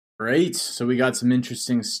Great. So we got some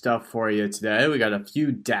interesting stuff for you today. We got a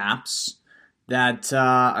few DApps that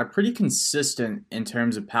are pretty consistent in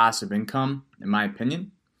terms of passive income, in my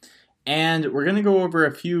opinion. And we're going to go over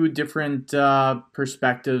a few different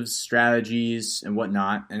perspectives, strategies, and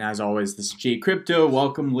whatnot. And as always, this is Jay Crypto.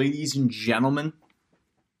 Welcome, ladies and gentlemen.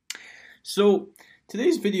 So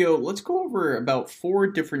today's video, let's go over about 4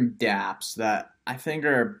 different DApps that I think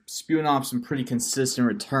are spewing off some pretty consistent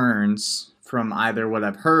returns from either what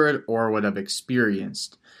I've heard or what I've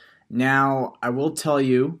experienced. Now, I will tell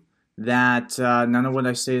you that none of what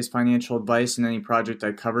I say is financial advice, and any project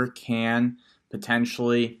I cover can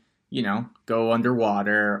potentially, go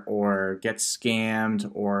underwater or get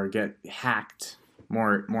scammed or get hacked,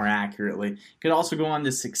 more accurately. It could also go on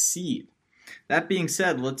to succeed. That being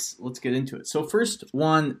said, let's get into it. So first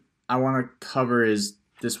one I want to cover is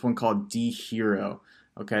this one called dHero.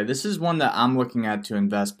 Okay, this is one that I'm looking at to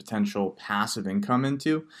invest potential passive income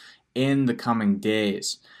into in the coming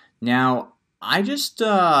days. Now, I just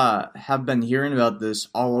have been hearing about this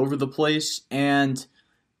all over the place, and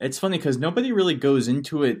it's funny because nobody really goes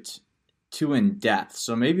into it too in depth,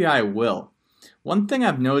 so maybe I will. One thing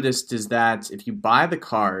I've noticed is that if you buy the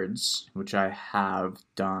cards, which I have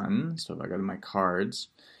done, so if I go to my cards,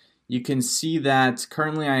 you can see that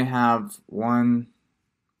currently I have one.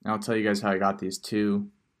 I'll tell you guys how I got these 2,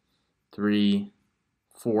 3,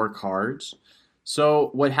 4 cards. So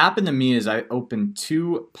what happened to me is I opened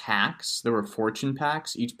 2 packs. There were fortune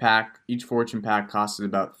packs. Each fortune pack costed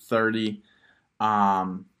about 30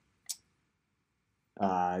 dHero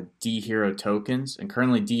tokens, and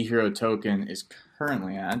currently dHero token is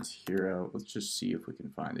currently at Hero. Let's just see if we can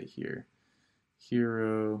find it here.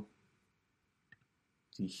 dHero.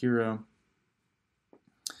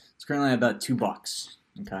 It's currently at about $2.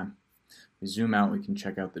 Okay. We zoom out, we can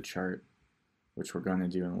check out the chart, which we're going to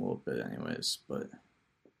do in a little bit anyways, but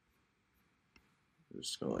we'll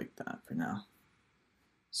just go like that for now.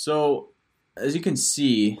 So, as you can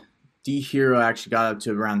see, dHero actually got up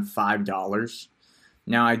to around $5.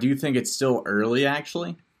 Now, I do think it's still early,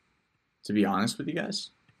 actually, to be honest with you guys.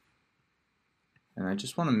 And I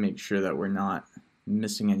just want to make sure that we're not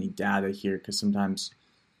missing any data here, because sometimes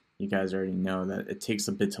you guys already know that it takes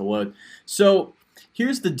a bit to load. So,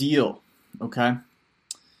 here's the deal, okay?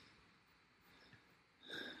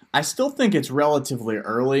 I still think it's relatively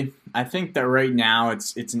early. I think that right now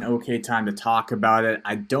it's an okay time to talk about it.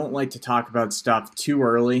 I don't like to talk about stuff too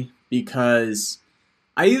early because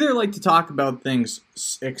I either like to talk about things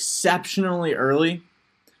exceptionally early,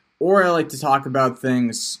 or I like to talk about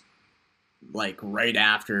things like right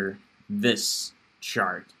after this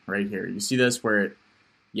chart right here. You see this where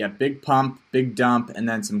big pump, big dump, and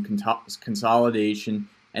then some consolidation,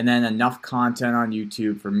 and then enough content on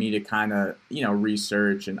YouTube for me to kind of,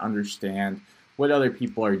 research and understand what other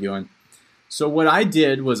people are doing. So what I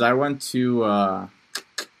did was I went to,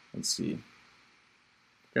 let's see,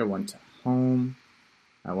 I went to home,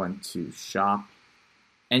 I went to shop,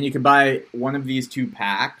 and you could buy one of these 2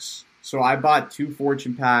 packs. So I bought 2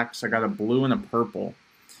 fortune packs. I got a blue and a purple.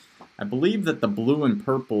 I believe that the blue and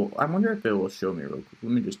purple, I wonder if it will show me real quick.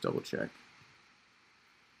 Let me just double check.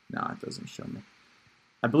 No, it doesn't show me.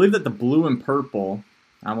 I believe that the blue and purple,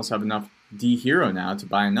 I almost have enough dHero now to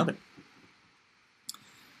buy another.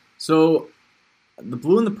 So the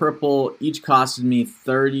blue and the purple each costed me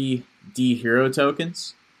 30 dHero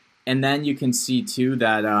tokens. And then you can see too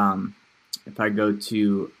that if I go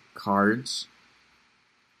to cards,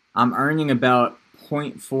 I'm earning about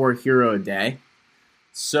 0.4 hero a day.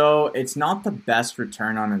 So it's not the best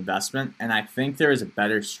return on investment, and I think there is a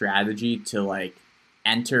better strategy to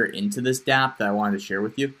enter into this DApp that I wanted to share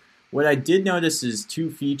with you. What I did notice is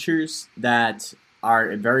 2 features that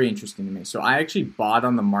are very interesting to me. So I actually bought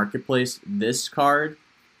on the marketplace this card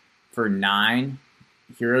for 9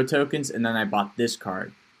 hero tokens, and then I bought this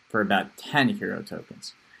card for about 10 hero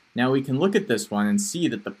tokens. Now we can look at this one and see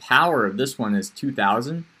that the power of this one is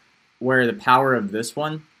 2,000, where the power of this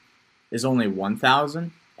one is only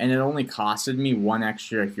 1,000, and it only costed me 1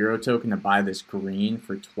 extra hero token to buy this green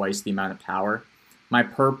for twice the amount of power. My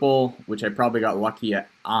purple, which I probably got lucky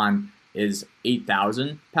on, is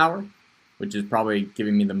 8,000 power, which is probably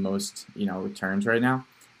giving me the most, returns right now.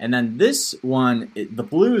 And then this one, the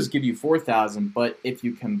blues give you 4,000, but if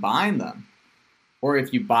you combine them, or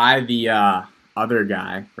if you buy the other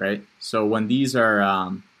guy, right? So when these are,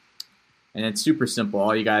 and it's super simple.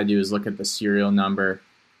 All you gotta do is look at the serial number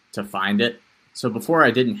to find it. So before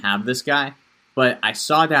I didn't have this guy, but I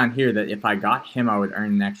saw down here that if I got him, I would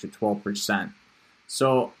earn an extra 12%.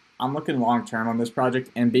 So I'm looking long term on this project,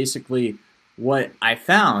 and basically what I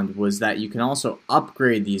found was that you can also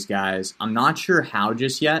upgrade these guys. I'm not sure how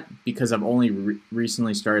just yet because I've only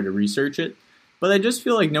recently started to research it. But I just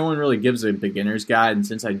feel like no one really gives a beginner's guide, and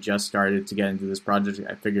since I just started to get into this project,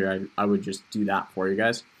 I figured I would just do that for you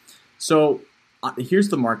guys. So here's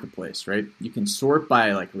the marketplace, right? You can sort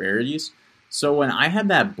by like rarities. So when I had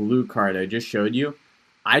that blue card I just showed you,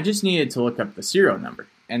 I just needed to look up the serial number.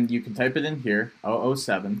 And you can type it in here,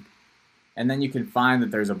 007, and then you can find that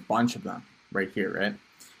there's a bunch of them right here, right?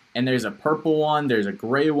 And there's a purple one, there's a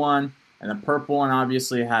gray one, and the purple one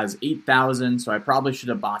obviously has 8,000, so I probably should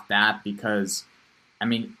have bought that because I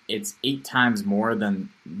mean, it's 8 times more than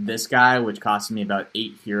this guy, which cost me about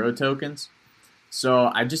 8 hero tokens.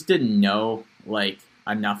 So I just didn't know like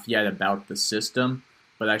enough yet about the system,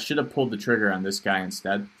 but I should have pulled the trigger on this guy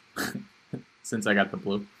instead, since I got the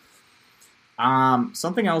blue.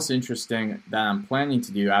 Something else interesting that I'm planning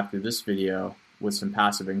to do after this video with some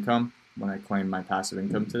passive income, when I claim my passive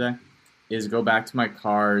income today, is go back to my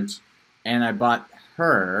cards, and I bought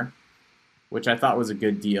her, which I thought was a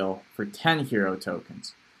good deal, for 10 hero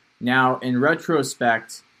tokens. Now, in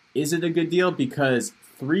retrospect, is it a good deal? Because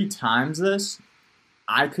 3 times this,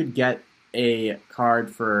 I could get a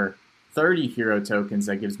card for 30 hero tokens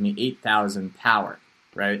that gives me 8,000 power,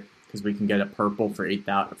 right? Because we can get a purple for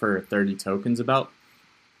 30 tokens about.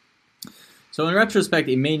 So in retrospect,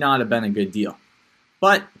 it may not have been a good deal.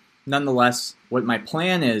 But nonetheless, what my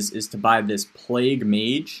plan is to buy this Plague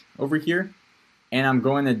Mage over here. And I'm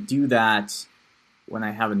going to do that when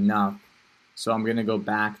I have enough. So I'm going to go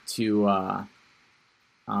back to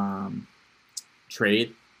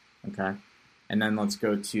trade. Okay. And then let's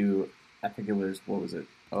go to, I think it was, what was it?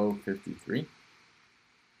 053.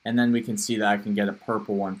 And then we can see that I can get a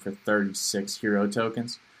purple one for 36 hero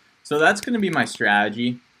tokens. So that's going to be my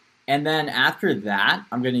strategy. And then after that,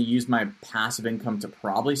 I'm going to use my passive income to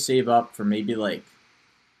probably save up for maybe like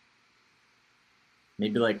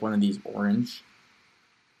one of these orange.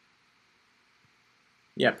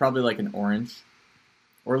 Yeah, probably like an orange.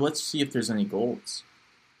 Or let's see if there's any golds.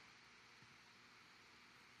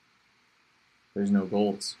 There's no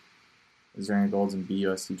golds. Is there any golds in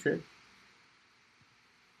BUSD trade?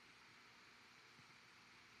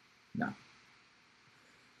 No.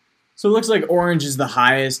 So it looks like orange is the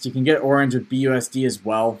highest. You can get orange with BUSD as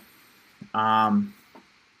well. So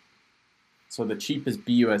the cheapest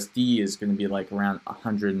BUSD is going to be like around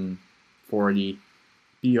 140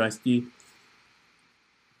 BUSD.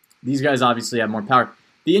 These guys obviously have more power.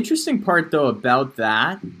 The interesting part, though, about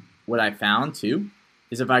that, what I found, too,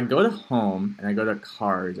 is if I go to home, and I go to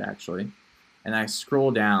cards, actually, and I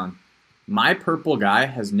scroll down, my purple guy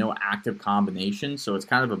has no active combination, so it's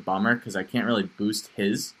kind of a bummer, because I can't really boost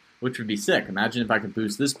his, which would be sick. Imagine if I could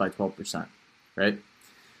boost this by 12%, right?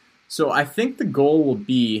 So I think the goal will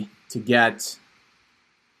be to get...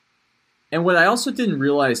 And what I also didn't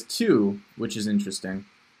realize, too, which is interesting,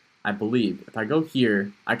 I believe, if I go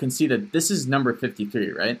here, I can see that this is number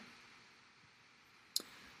 53, right?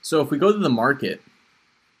 So if we go to the market,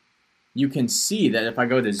 you can see that if I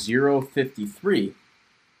go to 053,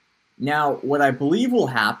 now what I believe will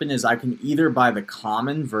happen is I can either buy the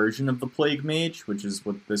common version of the Plague Mage, which is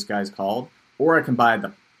what this guy's called, or I can buy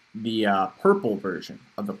the purple version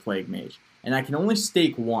of the Plague Mage. And I can only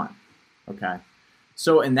stake one, okay?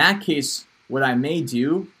 So in that case, what I may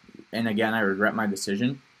do, and again, I regret my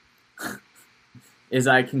decision, is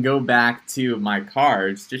I can go back to my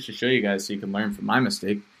cards just to show you guys so you can learn from my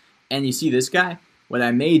mistake. And you see this guy? What I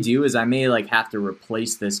may do is I may like have to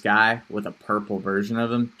replace this guy with a purple version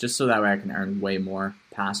of him just so that way I can earn way more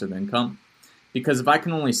passive income. Because if I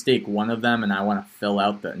can only stake one of them and I want to fill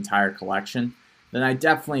out the entire collection, then I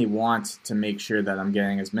definitely want to make sure that I'm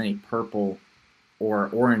getting as many purple or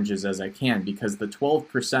oranges as I can, because the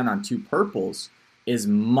 12% on 2 purples is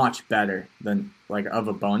much better than like of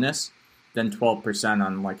a bonus than 12%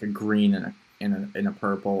 on like a green and a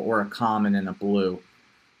purple, or a common and a blue.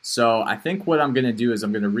 So I think what I'm going to do is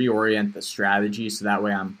I'm going to reorient the strategy so that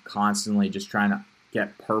way I'm constantly just trying to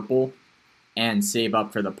get purple and save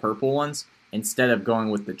up for the purple ones instead of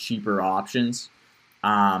going with the cheaper options,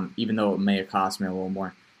 even though it may have cost me a little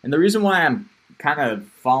more. And the reason why I'm kind of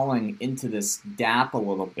falling into this DApp a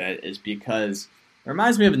little bit is because it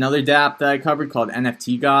reminds me of another DApp that I covered called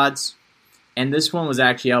NFT Gods. And this one was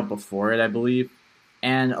actually out before it, I believe.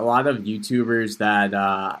 And a lot of YouTubers that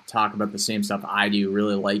talk about the same stuff I do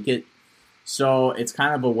really like it. So it's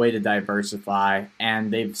kind of a way to diversify.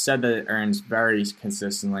 And they've said that it earns very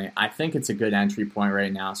consistently. I think it's a good entry point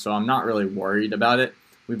right now, so I'm not really worried about it.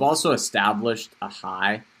 We've also established a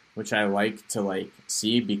high, which I like to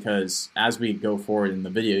see, because as we go forward in the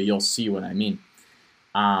video, you'll see what I mean.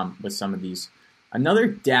 with some of these. Another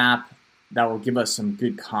DApp that will give us some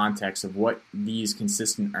good context of what these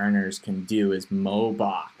consistent earners can do is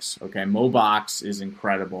Mobox. Okay, Mobox is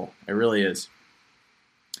incredible. It really is.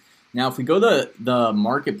 Now, if we go to the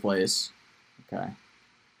marketplace, okay,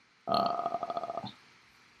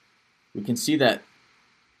 we can see that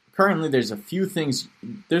currently there's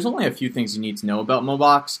only a few things you need to know about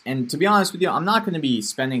Mobox. And to be honest with you, I'm not going to be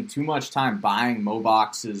spending too much time buying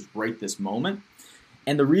Moboxes right this moment.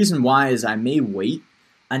 And the reason why is I may wait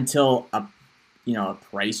until a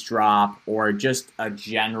price drop or just a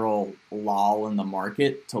general lull in the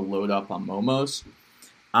market to load up on Momos.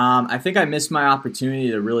 I think I missed my opportunity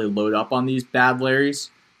to really load up on these bad Larrys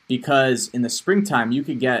because in the springtime you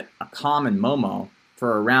could get a common Momo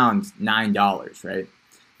for around $9, right?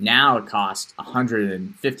 Now it costs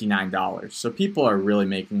 $159. So people are really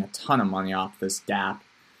making a ton of money off this DApp.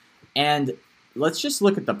 And let's just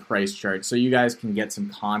look at the price chart so you guys can get some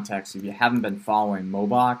context if you haven't been following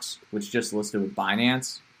Mobox, which just listed with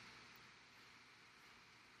Binance.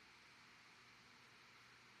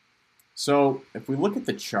 So if we look at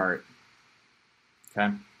the chart,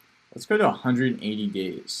 okay, let's go to 180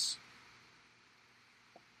 days.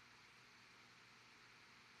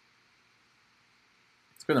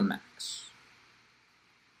 Let's go to max.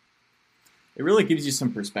 It really gives you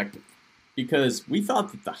some perspective because we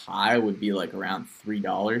thought that the high would be like around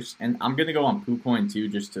 $3, and I'm gonna go on PooCoin too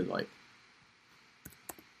just to like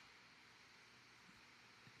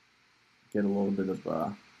get a little bit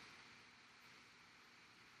of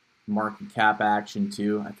market cap action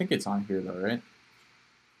too. I think it's on here though, right?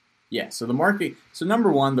 Yeah, so the market, so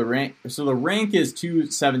number one, the rank is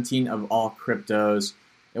 217 of all cryptos.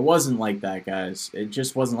 It wasn't like that, guys. It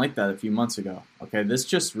just wasn't like that a few months ago. Okay, this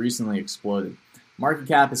just recently exploded. Market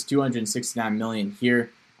cap is 269 million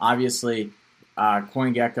here. Obviously,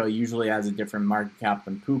 CoinGecko usually has a different market cap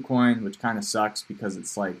than PooCoin, which kind of sucks because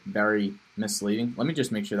it's like very misleading. Let me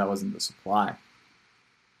just make sure that wasn't the supply.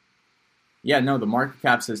 Yeah, no, the market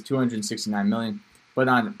cap says 269 million, but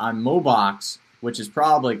on Mobox, which is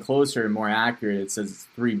probably closer and more accurate, it says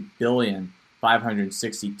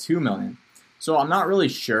 3,562 million. So I'm not really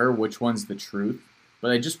sure which one's the truth,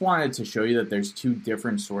 but I just wanted to show you that there's two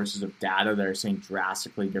different sources of data that are saying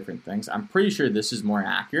drastically different things. I'm pretty sure this is more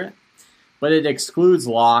accurate, but it excludes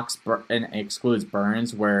locks and excludes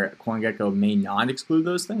burns where CoinGecko may not exclude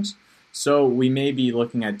those things. So we may be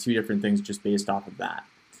looking at two different things just based off of that.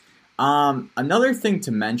 Another thing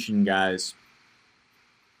to mention, guys,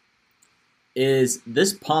 is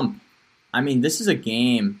this pump. I mean, this is a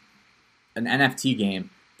game, an NFT game,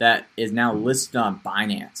 that is now listed on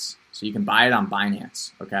Binance. So you can buy it on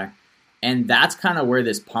Binance, okay? And that's kind of where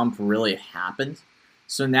this pump really happened.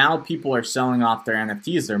 So now people are selling off their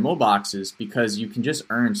NFTs, their Moboxes, because you can just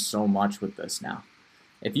earn so much with this now.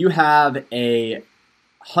 If you have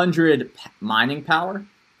 100 mining power,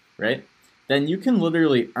 right, then you can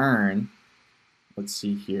literally earn, let's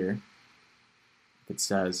see here, it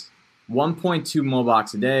says 1.2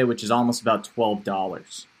 Mobox a day, which is almost about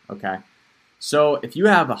 $12, okay? So if you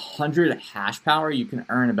have 100 hash power, you can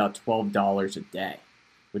earn about $12 a day,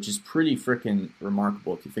 which is pretty freaking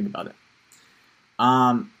remarkable if you think about it.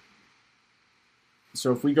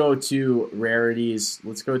 So if we go to rarities,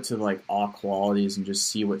 let's go to like all qualities and just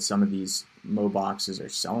see what some of these Moboxes are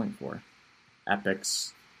selling for.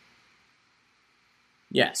 Epics.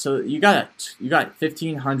 Yeah, so you got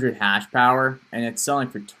 1,500 hash power, and it's selling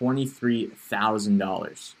for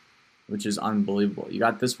 $23,000. Which is unbelievable. You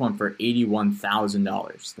got this one for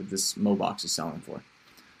 $81,000 that this Mobox is selling for.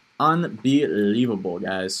 Unbelievable,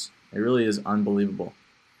 guys. It really is unbelievable.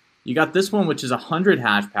 You got this one, which is 100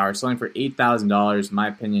 hash power, selling for $8,000. In my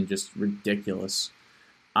opinion, just ridiculous.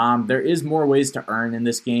 There is more ways to earn in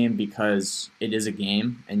this game because it is a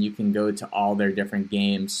game, and you can go to all their different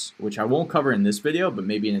games, which I won't cover in this video, but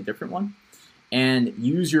maybe in a different one, and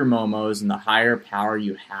use your Momos, and the higher power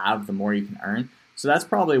you have, the more you can earn. So that's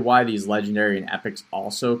probably why these legendary and epics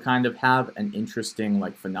also kind of have an interesting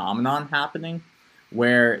like phenomenon happening,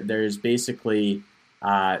 where there's basically,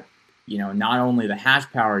 not only the hash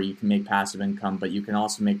power you can make passive income, but you can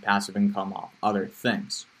also make passive income off other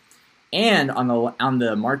things. And on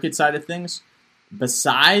the market side of things,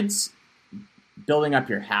 besides building up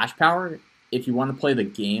your hash power, if you want to play the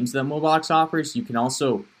games that Mobox offers, you can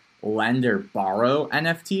also lend or borrow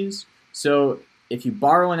NFTs. So if you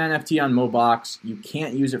borrow an NFT on Mobox, you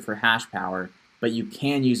can't use it for hash power, but you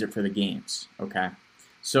can use it for the games, okay?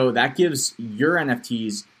 So that gives your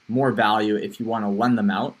NFTs more value if you want to lend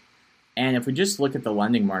them out. And if we just look at the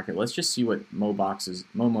lending market, let's just see what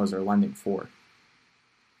Momos are lending for.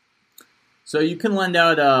 So you can lend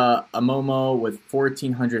out a Momo with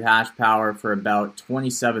 1400 hash power for about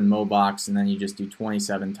 27 Mobox, and then you just do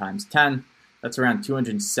 27 times 10. That's around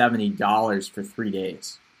 $270 for 3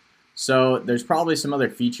 days. So there's probably some other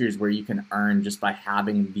features where you can earn just by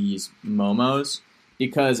having these Momos,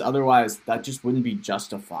 because otherwise that just wouldn't be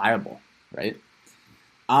justifiable, right?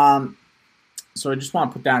 So I just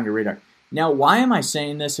want to put that on your radar. Now, why am I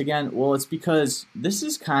saying this again? Well, it's because this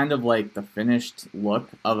is kind of like the finished look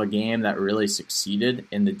of a game that really succeeded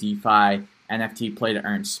in the DeFi NFT play to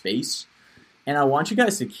earn space. And I want you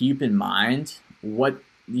guys to keep in mind what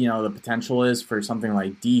the potential is for something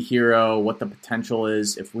like D-Hero, what the potential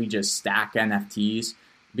is if we just stack NFTs.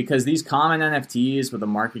 Because these common NFTs with a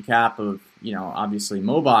market cap of, obviously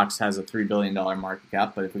Mobox has a $3 billion market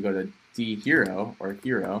cap, but if we go to D-Hero or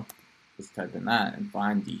Hero, let's type in that and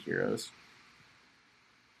find D-Heroes.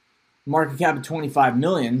 Market cap of 25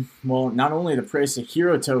 million. Well, not only the price of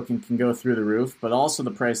Hero token can go through the roof, but also the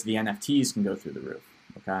price of the NFTs can go through the roof.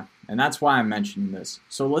 Okay, and that's why I'm mentioning this.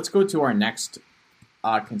 So let's go to our next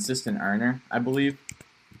consistent earner, I believe,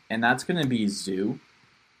 and that's going to be Zoo.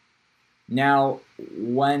 Now,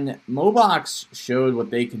 when Mobox showed what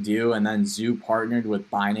they could do, and then Zoo partnered with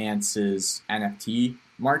Binance's NFT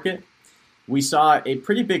market, we saw a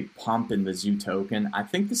pretty big pump in the Zoo token. I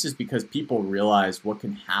think this is because people realize what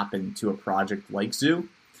can happen to a project like Zoo.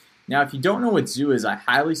 Now, if you don't know what Zoo is, I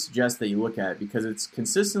highly suggest that you look at it because it's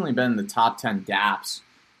consistently been in the top 10 dApps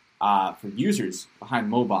for users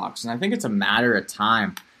behind Mobox. And I think it's a matter of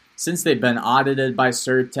time since they've been audited by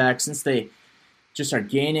CertTech, since they just are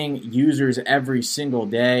gaining users every single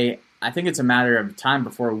day. I think it's a matter of time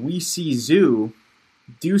before we see Zoo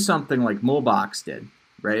do something like Mobox did.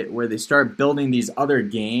 Right, where they start building these other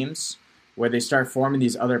games, where they start forming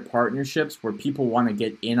these other partnerships, where people want to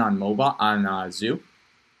get in on Zoo.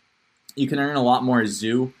 You can earn a lot more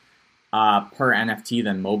Zoo per NFT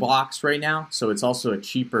than Mobox right now, so it's also a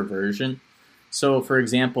cheaper version. So, for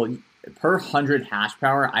example, per 100 hash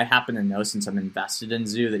power, I happen to know since I'm invested in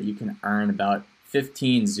Zoo that you can earn about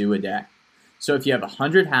 15 Zoo a day. So if you have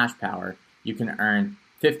 100 hash power, you can earn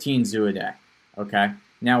 15 Zoo a day. Okay.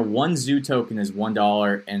 Now, one Zoo token is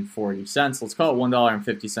 $1.40. Let's call it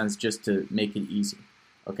 $1.50 just to make it easy.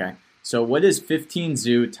 Okay, so what is 15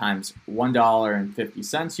 Zoo times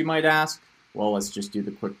 $1.50, you might ask? Well, let's just do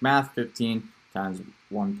the quick math. 15 times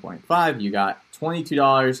 1.5, you got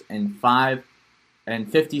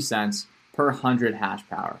 $22.50 per 100 hash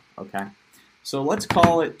power. Okay, so let's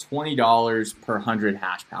call it $20 per 100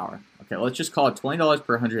 hash power. Okay, let's just call it $20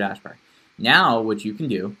 per 100 hash power. Now, what you can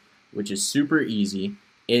do, which is super easy,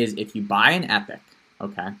 is if you buy an Epic,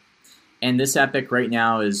 okay, and this Epic right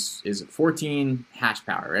now is 14 hash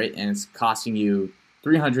power, right, and it's costing you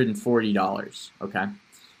 $340, okay,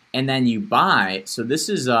 and then you buy. So this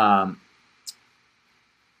is I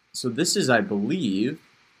believe.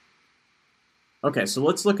 Okay, so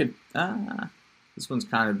let's look at this one's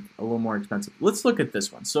kind of a little more expensive. Let's look at this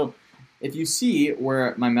one. So if you see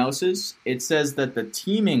where my mouse is, it says that the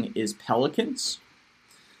teaming is Pelicans.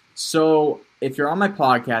 So if you're on my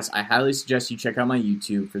podcast, I highly suggest you check out my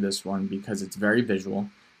YouTube for this one because it's very visual.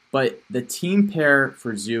 But the team pair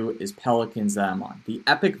for Zoo is Pelicans that I'm on. The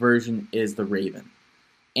Epic version is the Raven.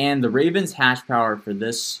 And the Raven's hash power for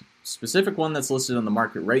this specific one that's listed on the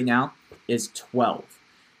market right now is 12.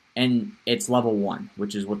 And it's level 1,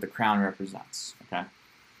 which is what the crown represents. Okay.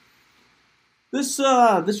 This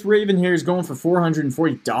Raven here is going for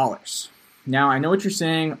 $440. Now, I know what you're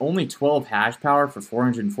saying, only 12 hash power for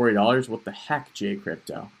 $440. What the heck, J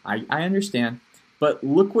Crypto? I understand, but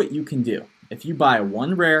look what you can do. If you buy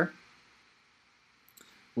one rare,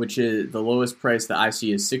 which is the lowest price that I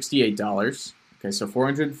see is $68. Okay, so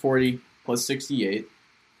 440 plus 68,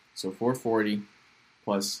 so 440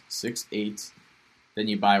 plus 68. Then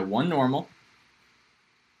you buy one normal.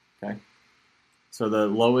 Okay, so the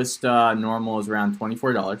lowest normal is around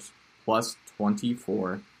 $24 plus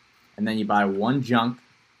 24. And then you buy one junk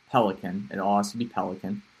Pelican. It all has to be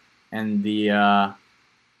Pelican. And the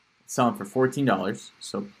selling for $14.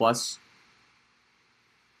 So plus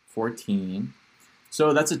 14.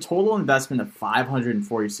 So that's a total investment of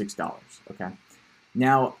 $546. Okay.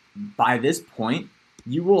 Now, by this point,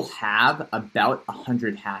 you will have about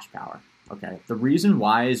 100 hash power. Okay. The reason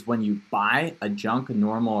why is when you buy a junk, a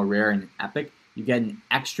normal, a rare, and an epic, you get an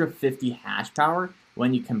extra 50 hash power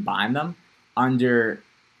when you combine them under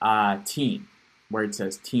team, where it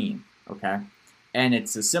says team. Okay. And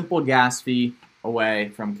it's a simple gas fee away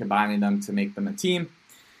from combining them to make them a team.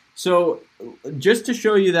 So just to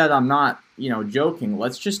show you that I'm not, joking,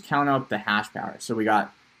 let's just count up the hash power. So we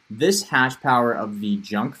got this hash power of the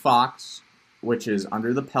Junk Fox, which is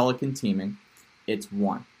under the Pelican teaming. it's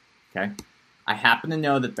 1. Okay. I happen to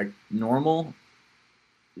know that the normal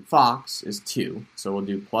Fox is 2, so we'll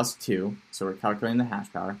do plus 2. So we're calculating the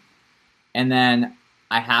hash power. And then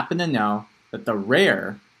I happen to know that the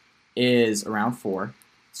rare is around 4.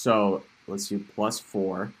 So let's do plus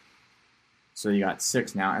 4. So you got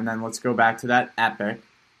 6 now. And then let's go back to that epic.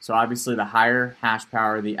 So obviously the higher hash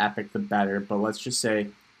power, the epic, the better. But let's just say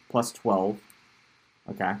plus 12.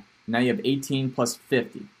 Okay. Now you have 18 plus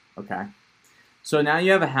 50. Okay. So now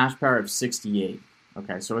you have a hash power of 68.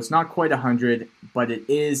 Okay. So it's not quite 100, but it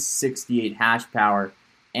is 68 hash power.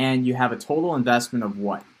 And you have a total investment of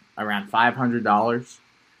what? Around $500.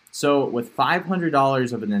 So with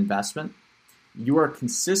 $500 of an investment, you are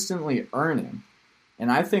consistently earning,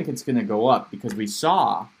 and I think it's going to go up because we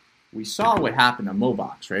saw what happened to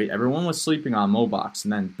Mobox, right? Everyone was sleeping on Mobox,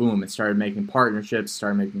 and then boom, it started making partnerships,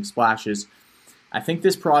 started making splashes. I think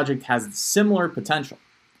this project has similar potential,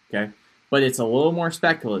 okay? But it's a little more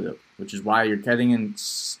speculative, which is why you're getting in,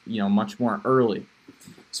 much more early.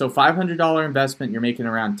 So $500 investment, you're making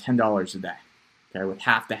around $10 a day. Okay, with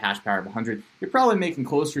half the hash power of 100, you're probably making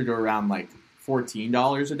closer to around like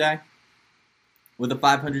 $14 a day with a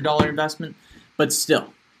 $500 investment. But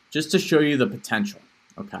still, just to show you the potential.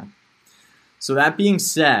 Okay. So that being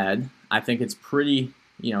said, I think it's pretty,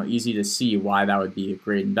 easy to see why that would be a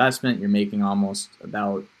great investment. You're making almost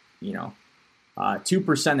about,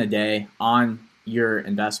 2% a day on your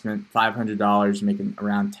investment. $500, making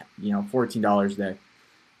around, $14 a day,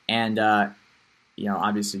 and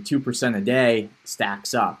obviously 2% a day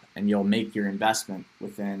stacks up, and you'll make your investment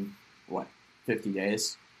within, 50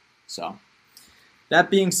 days. So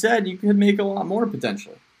that being said, you could make a lot more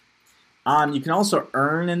potentially. You can also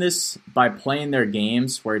earn in this by playing their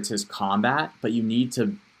games where it says combat, but you need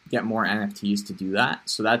to get more NFTs to do that.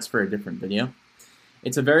 So that's for a different video.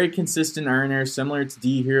 It's a very consistent earner, similar to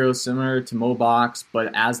D-Hero, similar to Mobox,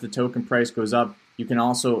 but as the token price goes up, you can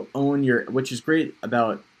also own which is great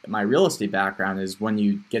about my real estate background is when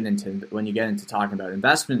you get into talking about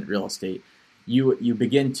investment real estate, you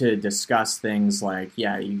begin to discuss things like you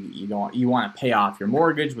want to pay off your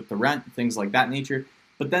mortgage with the rent, things like that nature.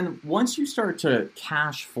 But then once you start to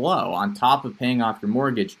cash flow on top of paying off your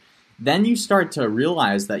mortgage, then you start to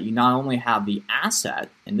realize that you not only have the asset,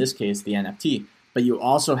 in this case the NFT, but you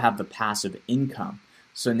also have the passive income.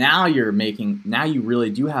 So now you really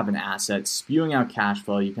do have an asset spewing out cash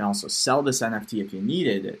flow. You can also sell this NFT if you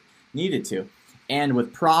needed to. And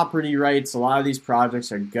with property rights, a lot of these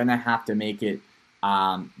projects are gonna have to make it.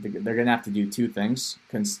 They're gonna have to do two things,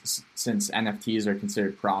 since NFTs are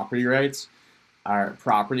considered property rights, or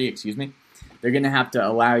property. Excuse me. They're gonna have to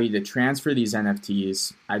allow you to transfer these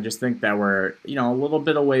NFTs. I just think that we're a little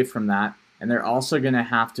bit away from that. And they're also going to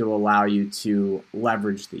have to allow you to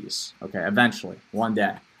leverage these, okay, eventually, one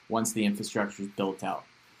day, once the infrastructure is built out.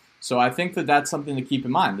 So I think that that's something to keep in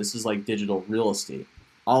mind. This is like digital real estate.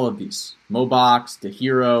 All of these, Mobox,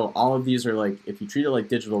 D-Hero, all of these are like, if you treat it like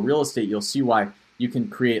digital real estate, you'll see why you can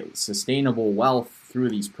create sustainable wealth through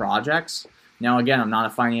these projects. Now, again, I'm not a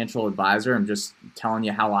financial advisor. I'm just telling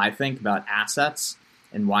you how I think about assets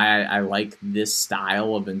and why I like this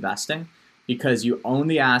style of investing. Because you own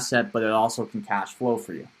the asset, but it also can cash flow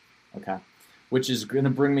for you, okay? Which is going to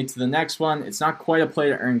bring me to the next one. It's not quite a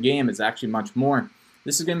play-to-earn game. It's actually much more.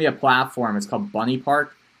 This is going to be a platform. It's called Bunny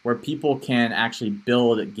Park, where people can actually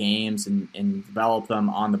build games and develop them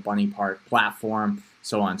on the Bunny Park platform,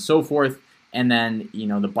 so on and so forth. And then,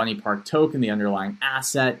 the Bunny Park token, the underlying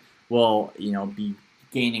asset, will, be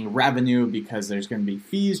gaining revenue because there's going to be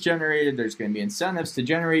fees generated. There's going to be incentives to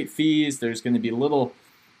generate fees. There's going to be little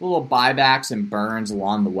buybacks and burns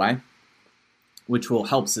along the way, which will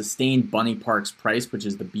help sustain Bunny Park's price, which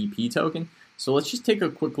is the BP token. So let's just take a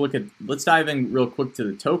quick look let's dive in real quick to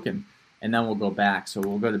the token, and then we'll go back. So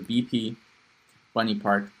we'll go to BP, Bunny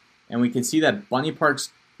Park, and we can see that Bunny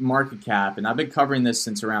Park's market cap, and I've been covering this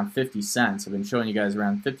since around 50 cents. I've been showing you guys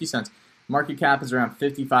around 50 cents. Market cap is around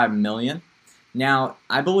 55 million. Now,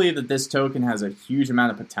 I believe that this token has a huge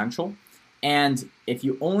amount of potential. And if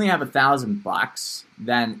you only have $1,000,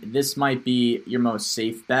 then this might be your most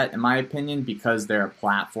safe bet, in my opinion, because they're a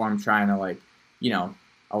platform trying to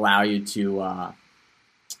allow you to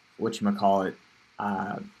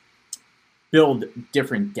build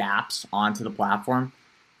different dApps onto the platform.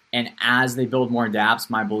 And as they build more dApps,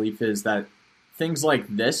 my belief is that things like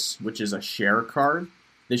this, which is a share card,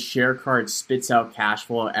 this share card spits out cash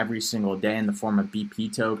flow every single day in the form of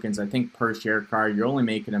BP tokens. I think per share card, you're only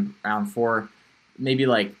making around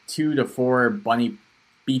 2 to 4 Bunny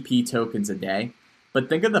BP tokens a day. But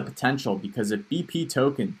think of the potential, because if BP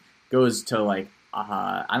token goes to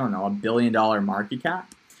 $1 billion market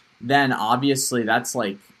cap, then obviously that's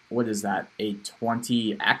like, what is that, a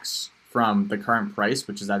 20x from the current price,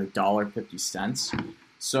 which is at $1.50.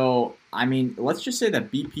 So, I mean, let's just say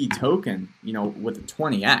that BP token, with a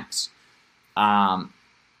 20x,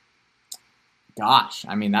 gosh,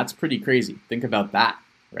 I mean, that's pretty crazy. Think about that,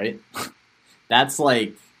 right? That's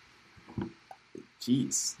like,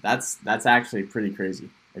 geez, that's actually pretty crazy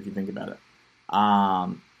if you think about it.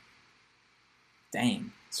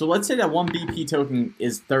 Dang. So let's say that one BP token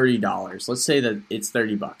is $30. Let's say that it's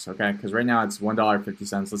 $30, okay? Because right now it's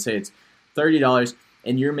 $1.50. Let's say it's $30,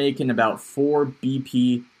 and you're making about 4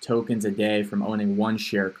 BP tokens a day from owning one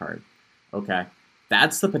share card, okay?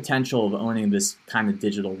 That's the potential of owning this kind of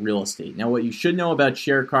digital real estate. Now, what you should know about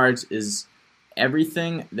share cards is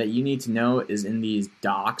everything that you need to know is in these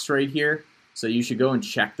docs right here. So you should go and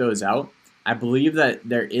check those out. I believe that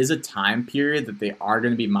there is a time period that they are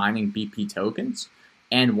going to be mining BP tokens.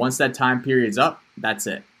 And once that time period's up, that's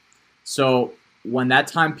it. So when that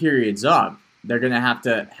time period's up, they're going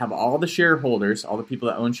to have all the shareholders, all the people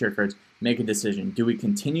that own share cards, make a decision. Do we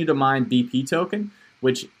continue to mine BP token,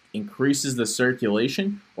 which increases the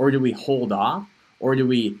circulation, or do we hold off, or do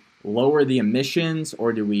we lower the emissions,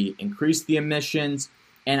 or do we increase the emissions?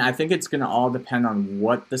 And I think it's going to all depend on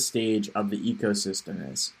what the stage of the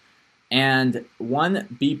ecosystem is. And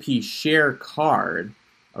one BP share card,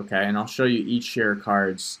 okay, and I'll show you each share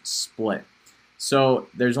card's split. So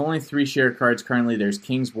there's only 3 share cards currently. There's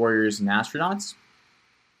Kings, Warriors, and Astronauts.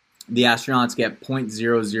 The Astronauts get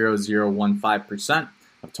 0.00015%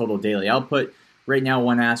 of total daily output. Right now,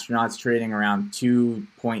 one Astronaut's trading around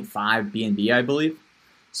 2.5 BNB, I believe.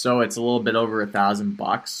 So it's a little bit over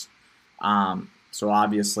 $1,000. So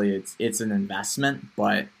obviously it's an investment,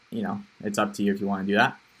 but it's up to you if you want to do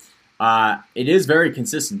that. It is very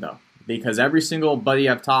consistent though, because every single buddy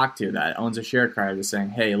I've talked to that owns a share card is saying,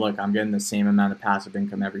 hey, look, I'm getting the same amount of passive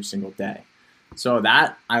income every single day. So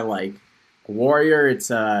that I like. Warrior, it's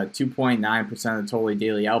 2.9% of total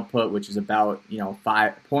daily output, which is about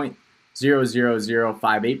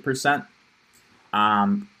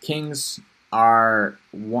 5.00058%. Kings are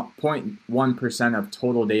 0.1% of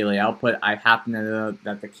total daily output. I happen to know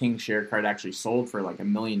that the King share card actually sold for like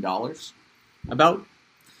 $1 million about.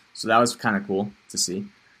 So that was kind of cool to see.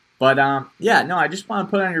 But I just want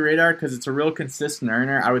to put it on your radar because it's a real consistent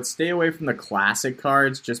earner. I would stay away from the classic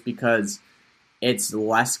cards just because it's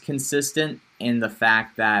less consistent in the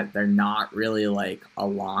fact that they're not really like a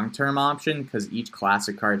long-term option because each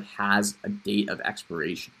classic card has a date of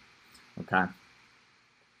expiration. Okay.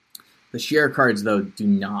 The share cards, though, do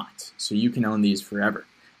not. So you can own these forever.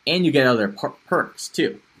 And you get other perks,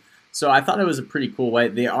 too. So I thought it was a pretty cool way.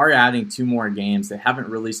 They are adding 2 more games. They haven't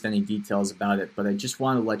released any details about it, but I just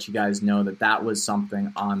wanted to let you guys know that that was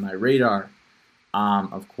something on my radar,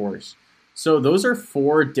 of course. So those are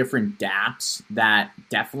 4 different dApps that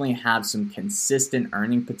definitely have some consistent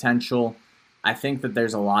earning potential. I think that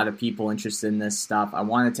there's a lot of people interested in this stuff. I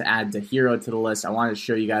wanted to add DeHero to the list. I wanted to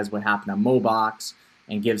show you guys what happened on Mobox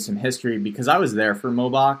and give some history because I was there for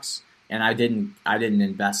Mobox and I didn't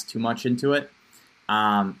invest too much into it.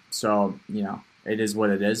 So it is what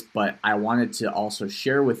it is. But I wanted to also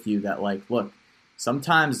share with you that look,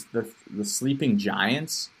 sometimes the sleeping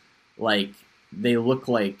giants, they look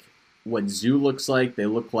like what Zoo looks like. They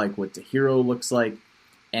look like what DeHero looks like.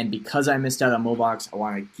 And because I missed out on Mobox, I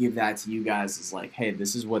want to give that to you guys as hey,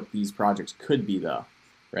 this is what these projects could be though.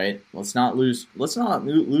 Right? Let's not lose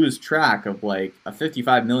track of a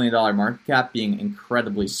 $55 million market cap being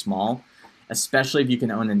incredibly small, especially if you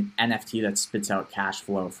can own an NFT that spits out cash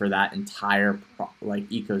flow for that entire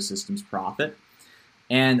ecosystem's profit.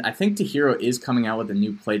 And I think DeHero is coming out with a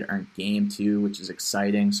new play to earn game too, which is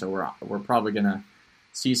exciting. So we're probably gonna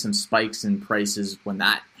see some spikes in prices when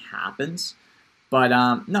that happens. But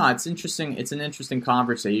no, it's interesting. It's an interesting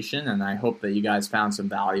conversation, and I hope that you guys found some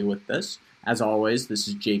value with this. As always, this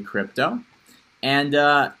is Jay Crypto, and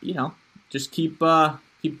just keep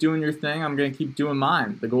doing your thing. I'm gonna keep doing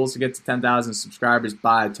mine. The goal is to get to 10,000 subscribers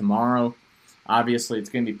by tomorrow. Obviously, it's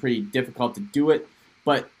gonna be pretty difficult to do it,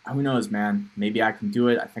 but who knows, man? Maybe I can do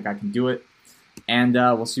it. I think I can do it, and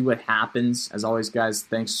we'll see what happens. As always, guys,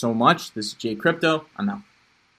 thanks so much. This is Jay Crypto. I'm out.